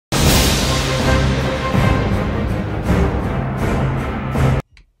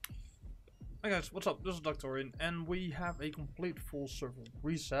guys, what's up? This is Doctorian, and we have a complete full server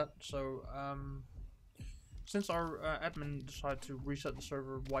reset. So, since our admin decided to reset the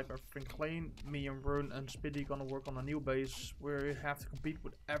server, wipe everything clean, me and Rune and Spiddy gonna work on a new base where we have to compete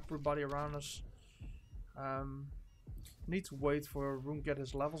with everybody around us. Need to wait for Rune to get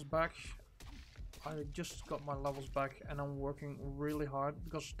his levels back. I just got my levels back, and I'm working really hard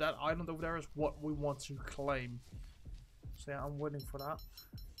because that island over there is what we want to claim. So yeah, I'm waiting for that.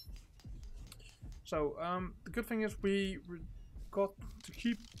 So, the good thing is we got to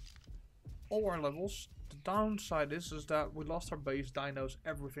keep all our levels. The downside is that we lost our base, dinos,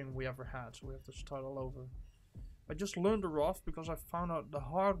 everything we ever had, so we have to start all over. I just learned the raft because I found out the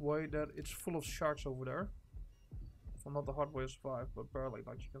hard way that it's full of sharks over there. Well, not the hard way to survive, but barely,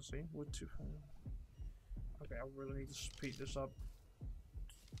 like you can see. Okay, I really need to speed this up.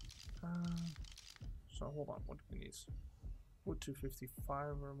 So hold on, what do we need? Wood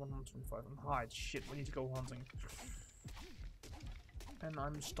 255 or 125 and hide. Shit, we need to go hunting. And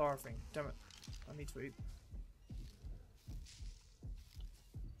I'm starving. Damn it. I need to eat.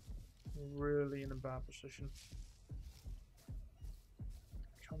 Really in a bad position.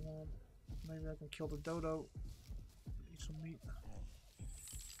 Come on. Maybe I can kill the dodo. Eat some meat.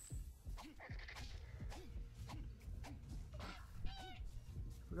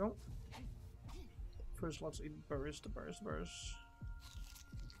 Here we go. First, let's eat berries, the berries.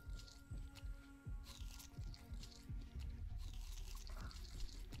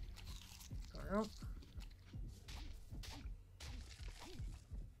 There we go.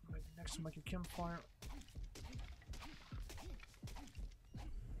 Maybe next to make a campfire.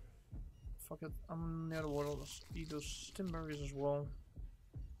 Fuck it, I'm near the water. Let's eat those stem berries as well.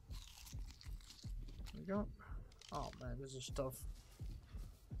 There we go. Oh man, this is tough.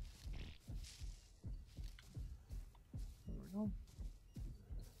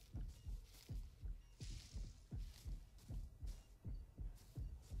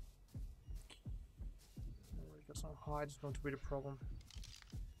 Already got some hide, it's going to be the problem.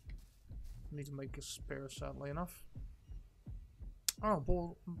 Need to make a spare, sadly enough. Oh,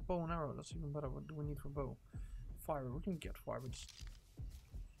 bow and arrow, that's even better. What do we need for bow? Fire, we can get fire, but just...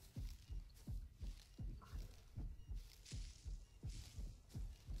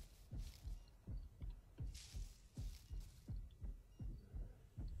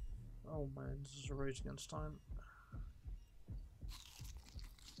 Oh man, this is a race against time.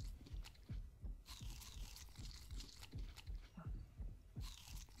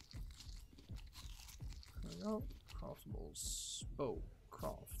 There we go. Craftables. Bow.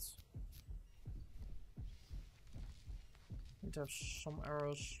 Craft. Need to have some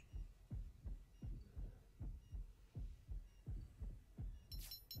arrows.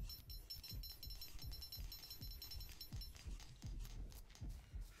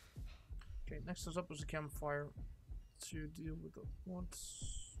 Okay, next up is a campfire to deal with the wood.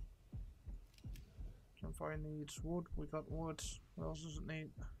 Campfire needs wood, we got wood. What else does it need?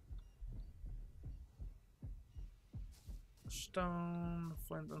 Stone,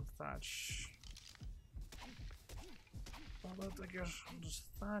 flint and thatch. Well, I guess just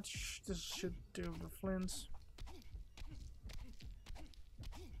thatch. This should do the flint.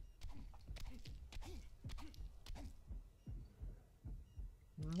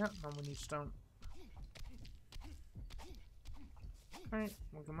 Yeah, now we need stone. Okay,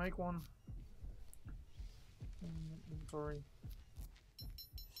 we can make one. Inventory.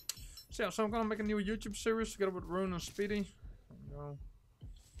 So yeah, so I'm gonna make a new YouTube series together with Rune and Speedy. There we go.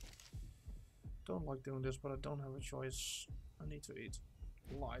 Don't like doing this, but I don't have a choice. I need to eat.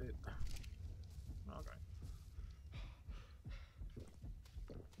 Light it. Okay.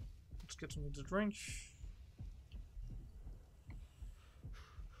 Let's get something to drink.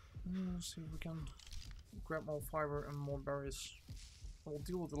 Let's see if we can grab more fiber and more berries. We'll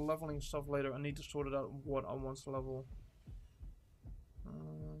deal with the leveling stuff later. I need to sort it out what I want to level.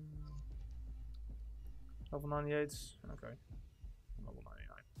 Level 98. Okay. Level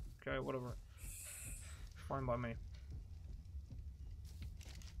 99. Okay, whatever. Fine by me.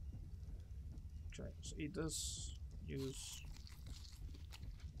 Okay, let's eat this. Use.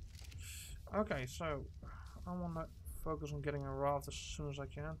 Okay, so I want to focus on getting a raft as soon as I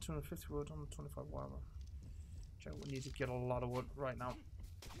can. 250 wood, 125 whatever. Okay, we need to get a lot of wood right now.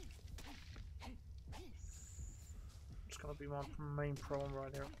 It's gonna be my main problem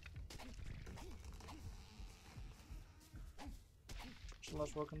right here. So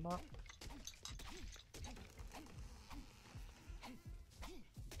let's work on that.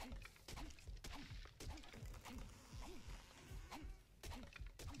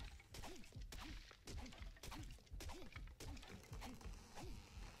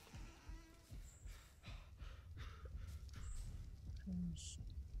 Since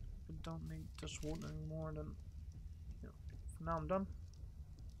we don't need this wood anymore, then yeah, for now I'm done.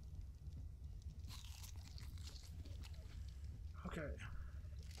 Okay.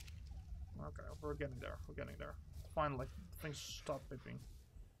 Okay, we're getting there. We're getting there. Finally, things stop beeping.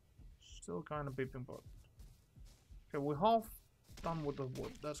 Still kind of beeping, but okay, we're half done with the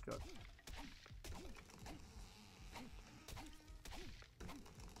wood. That's good.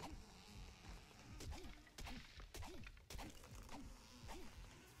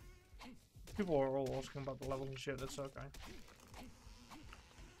 People are all asking about the levels and shit. It's okay.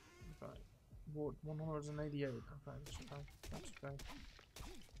 Okay. Wood 188. Okay, that's okay. That's okay.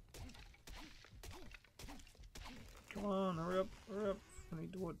 Come on, hurry up, hurry up. We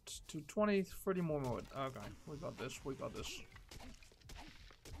need wood to 20, 30 more wood. Okay, we got this, we got this.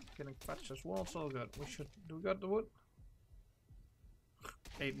 Getting fetched as well, it's all good. Do we got the wood?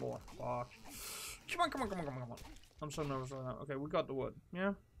 8 more. Fuck. Come on, come on, come on, come on, come on. I'm so nervous right now. Okay, we got the wood.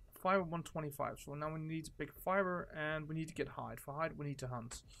 Yeah? Fiber 125. So now we need to pick fiber and we need to get hide. For hide, we need to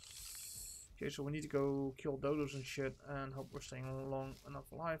hunt. Okay, so we need to go kill dodos and shit and hope we're staying long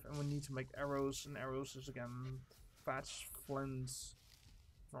enough alive. And we need to make arrows, and arrows is again thatch, flint,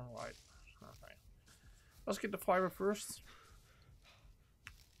 from right. Okay. Let's get the fiber first.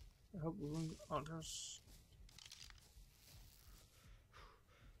 I hope we won't. Oh, there's.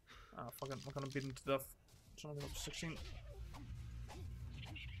 Ah, fucking, I'm gonna beat him to death. It's only up to 16.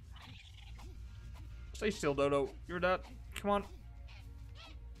 Stay still, Dodo. You're dead. Come on.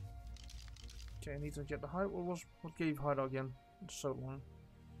 Okay, I need to get the hide. What gave hide again? It's so long.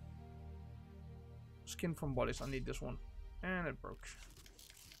 Skin from bodies. I need this one. And it broke.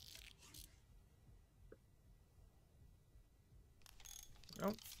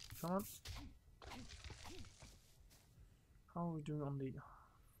 Oh, come on. How are we doing on the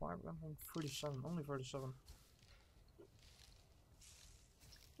fiber? I'm on 37. Only 37.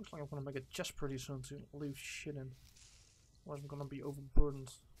 Looks like I'm gonna make a chest pretty soon to leave shit in. Otherwise I'm gonna be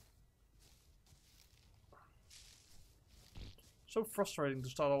overburdened. So frustrating to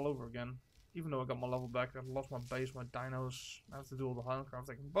start all over again. Even though I got my level back, I've lost my base, my dinos, I have to do all the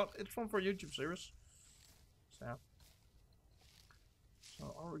handcrafting. But it's fun for a YouTube series. So yeah.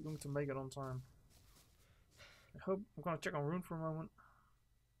 So are we going to make it on time? I hope. I'm gonna check on Rune for a moment.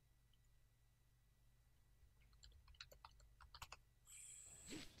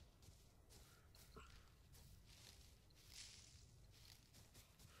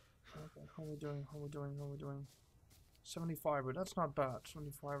 Okay, how are we doing? How are we doing? How are we doing? 70 fiber, that's not bad.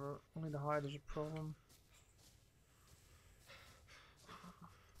 70 fiber, only the hide is a problem.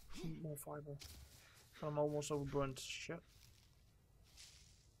 Need more fiber. I'm almost overburnt. Shit.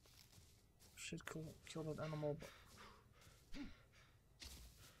 Shit, kill that animal. But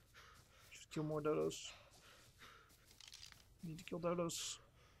just kill more dodos. Need to kill dodos.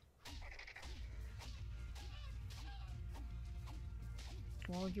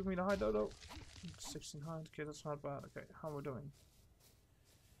 Come on, give me the high dodo. 16 hide. Okay, that's not bad. Okay, how are we doing?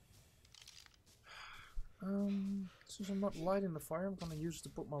 Since I'm not lighting the fire, I'm gonna use it to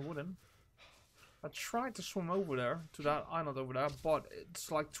put my wood in. I tried to swim over there, to that island over there, but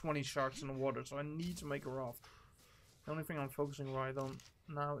it's like 20 sharks in the water, so I need to make a raft. The only thing I'm focusing right on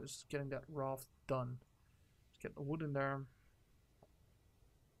now is getting that raft done. Let's get the wood in there.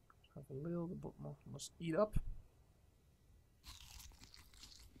 Have a little bit more. Must eat up.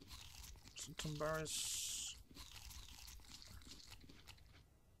 Some berries.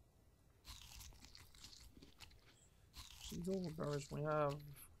 See all the berries we have.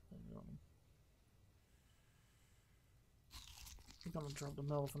 I'm gonna drop the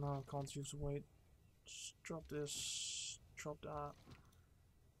metal for now. I can't use the weight. Just drop this. Drop that.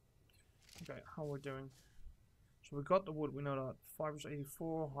 Okay, how we're doing? So we got the wood. We know that. Fiber's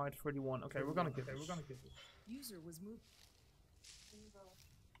 84. Hide 31. Okay, we're gonna get this. We're gonna get this. User was moved.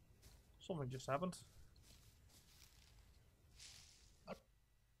 Something just happened.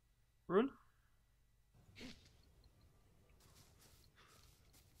 Rune?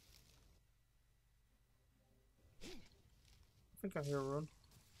 I think I hear a rune.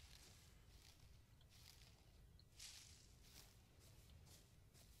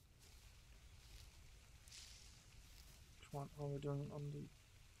 Come on, how are we doing on the...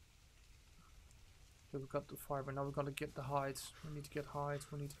 Okay, we got the fiber, now we gotta get the hides. We need to get hides,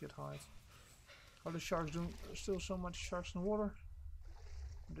 we need to get hides. How are the sharks doing? There's still so much sharks in the water.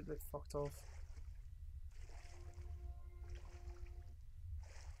 Or did they fucked off?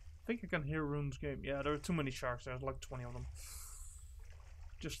 I think I can hear Rune's game. Yeah, there are too many sharks. There's like 20 of them.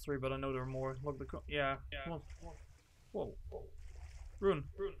 Just 3, but I know there are more. Look, yeah. Whoa. Whoa. Whoa. Rune.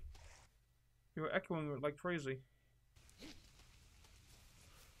 You're echoing like crazy.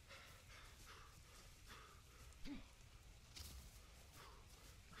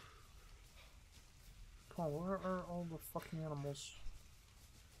 Come on, where are all the fucking animals?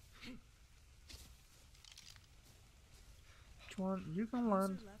 Come on, you can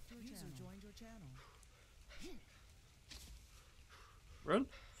land. Run.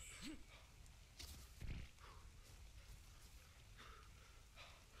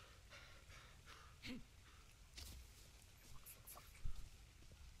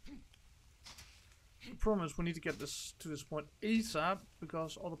 The problem is we need to get this to this point ASAP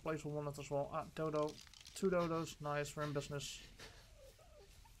because other players will want it as well. Ah, dodo. 2 dodos. Nice, we're in business.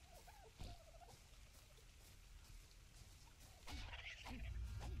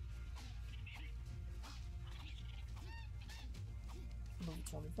 Level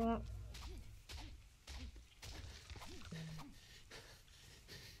 24.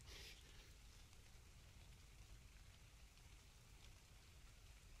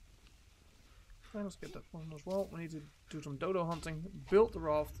 Okay, let's get that one as well. We need to do some dodo hunting, build the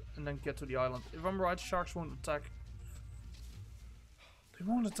raft, and then get to the island. If I'm right, sharks won't attack. They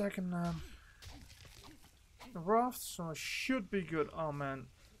won't attack in the raft, so I should be good. Oh man.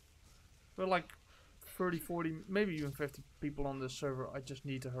 We're like 30, 40, maybe even 50 people on this server. I just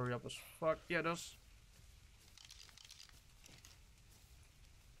need to hurry up as fuck. Yeah, there's...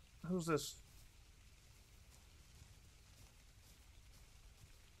 Who's this?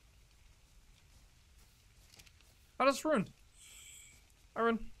 Oh, that's Rune.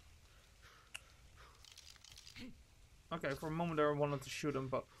 Aaron. Okay, for a moment there I wanted to shoot him,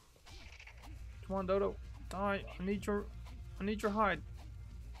 but... Come on, Dodo. Die. I need your hide.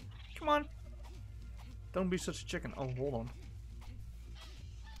 Come on. Don't be such a chicken. Oh, hold on.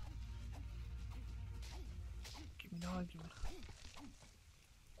 Give me the hide.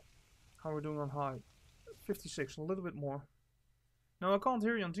 How are we doing on hide? 56, a little bit more. No, I can't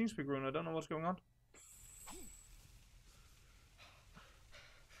hear you on TeamSpeak, Rune. I don't know what's going on.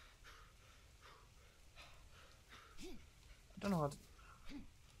 I don't know how to...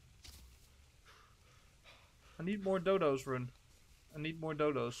 I need more dodos, Rune. I need more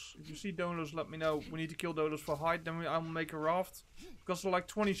dodos. If you see dodos, let me know. We need to kill dodos for hide, then I'll make a raft. Because there are like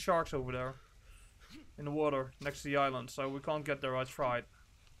 20 sharks over there. In the water, next to the island. So we can't get there, it's fried.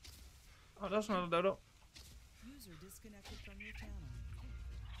 Oh, that's another dodo. User disconnected from your channel.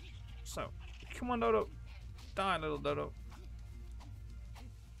 So, come on, Dodo. Die, little Dodo.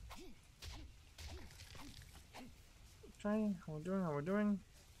 Okay, how we doing? How we doing?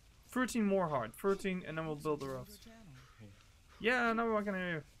 13 more hard. 13, and then we'll build the raft. Hey. Yeah, no, I can hear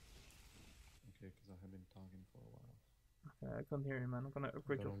you. Okay, because I have been talking for a while. Okay, I couldn't hear you, man. I'm gonna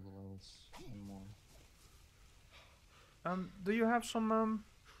upgrade got your... all the levels and more. Do you have some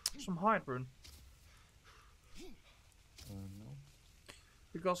hide, Rune? No.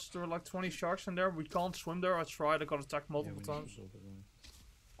 Because there are like 20 sharks in there. We can't swim there. I tried. I got attacked multiple times.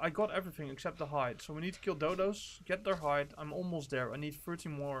 I got everything except the hide. So we need to kill dodos, get their hide. I'm almost there. I need 30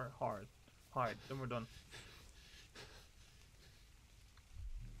 more hide. Then we're done.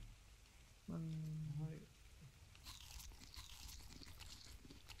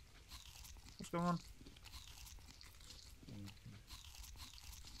 What's going on?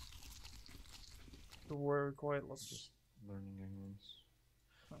 Don't worry, quiet. Let's just learning English.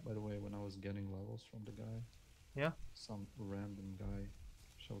 By the way, when I was getting levels from the guy, yeah, some random guy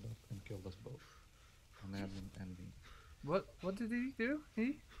showed up and killed us both. An admin and me. What did he do?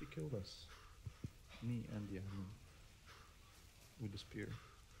 He killed us. Me and the admin. With the spear.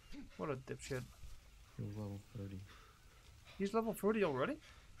 What a dipshit. He was level 30. He's level 30 already?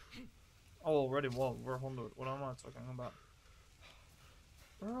 Oh, already? Well, we're 100. What am I talking about?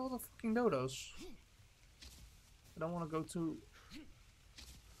 Where are all the fucking dodos? I don't want to go too...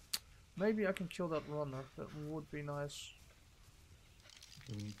 Maybe I can kill that runner. That would be nice.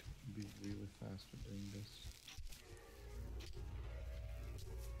 Okay, we need to be really fast with doing this.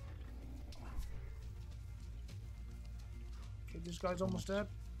 Okay, this guy's almost dead.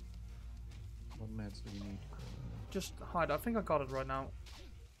 What meds do we need? Just hide. I think I got it right now.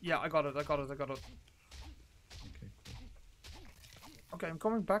 Yeah, I got it. Okay, cool. Okay, I'm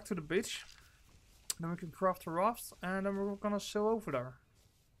coming back to the beach. Then we can craft a raft, and then we're gonna sail over there.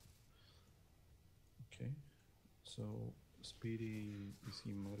 Okay, so Speedy, is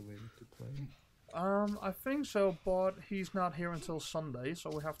he motivated to play? I think so, but he's not here until Sunday,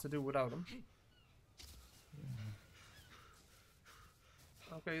 so we have to do without him. Yeah.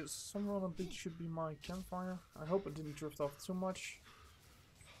 Okay, somewhere on the beach should be my campfire. I hope it didn't drift off too much.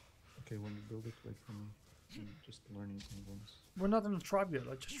 Okay, when you build it, wait for me. I'm just learning English. We're not in the tribe yet,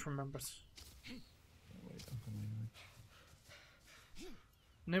 I just remembered. Wait, I'm coming.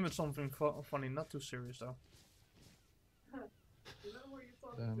 Name it something funny, not too serious though.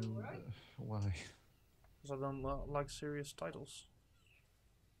 Then, why? Because I don't like serious titles.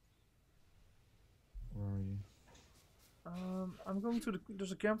 Where are you? I'm going to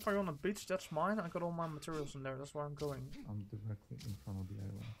there's a campfire on the beach, that's mine. I got all my materials in there, that's where I'm going. I'm directly in front of the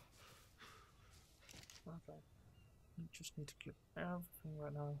island. Okay. You just need to get everything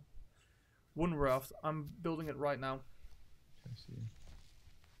right now. Wooden raft, I'm building it right now. I see you.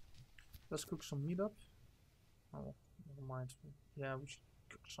 Let's cook some meat up. Oh, never mind. Yeah, we should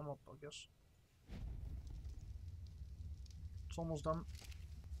cook some up, I guess. It's almost done.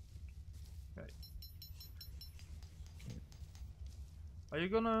 Okay. Are you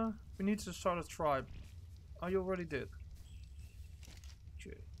gonna... We need to start a tribe. Oh, you already did.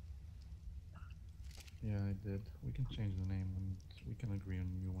 Okay. Yeah, I did. We can change the name and we can agree on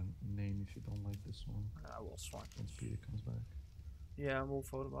a new name if you don't like this one. Ah, well, it's fine. Once Peter comes back. Yeah, we'll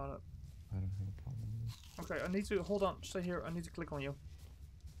vote about it. I don't have a problem with it. Okay, I need to... Hold on, stay here. I need to click on you.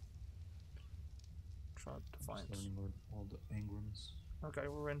 Tribe Defiance. Starting with all the Engrams. Okay,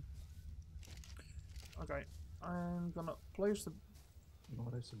 we're in. Okay, I'm gonna place the... You know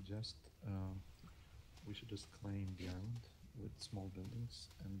what I suggest? We should just claim the island with small buildings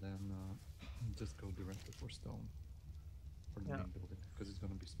and then just go directly for stone for the main building because it's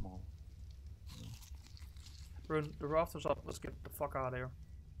gonna be small. You know? Run, the rafters up. Let's get the fuck out of here.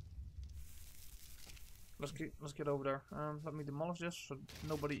 Let's get over there. Let me demolish this so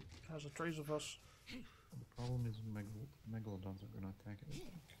nobody has a trace of us. The problem is megalodons are gonna attack it.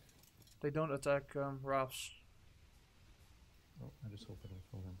 They don't attack rafts. Well, I just hope I don't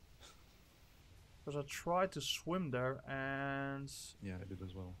kill them. Because I tried to swim there and... Yeah, I did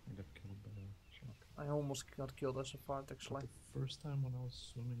as well. I got killed by a shark. I almost got killed. I survived actually. But the first time when I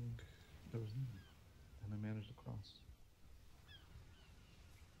was swimming, there was none. And I managed to cross.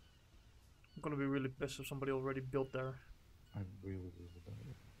 I'm gonna be really pissed if somebody already built there. I really doubt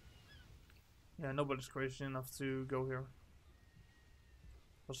it. Yeah, nobody's crazy enough to go here.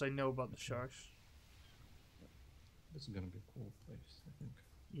 Because they know about the sharks. This is gonna be a cool place, I think.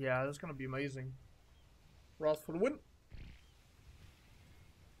 Yeah, that's gonna be amazing. Raft for the win!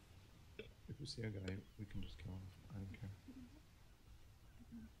 If we see a guy, we can just kill him. I don't care.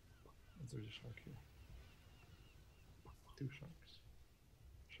 There's a shark here. 2 sharks.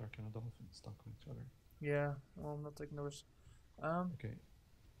 Shark and a dolphin stuck on each other. Yeah, well, I'm not taking the risk. Okay,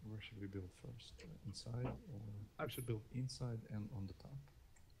 where should we build first? Inside, or I should build inside and on the top.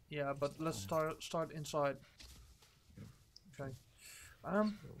 Yeah, but let's start inside. Yeah. Okay.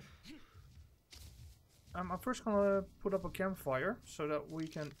 I'm first gonna put up a campfire so that we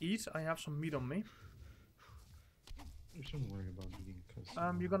can eat. I have some meat on me. You shouldn't worry about eating because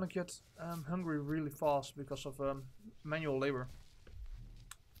you're gonna get hungry really fast because of manual labor.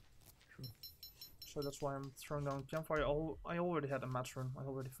 True. So that's why I'm throwing down a campfire. I already had a matron. I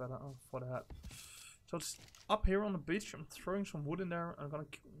already fed it for the hat. So it's up here on the beach. I'm throwing some wood in there. I'm gonna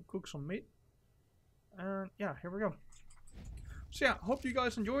cook some meat. And yeah, here we go. So yeah, hope you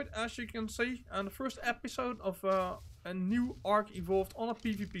guys enjoyed. As you can see, the first episode of a new Ark Evolved on a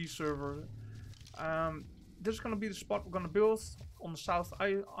PvP server. This is gonna be the spot we're gonna build on the South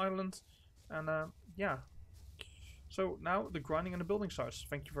Island, and yeah. So now the grinding and the building starts.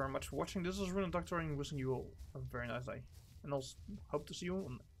 Thank you very much for watching. This is Rune Doctor, and wishing you all a very nice day, and I'll hope to see you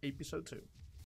on episode 2.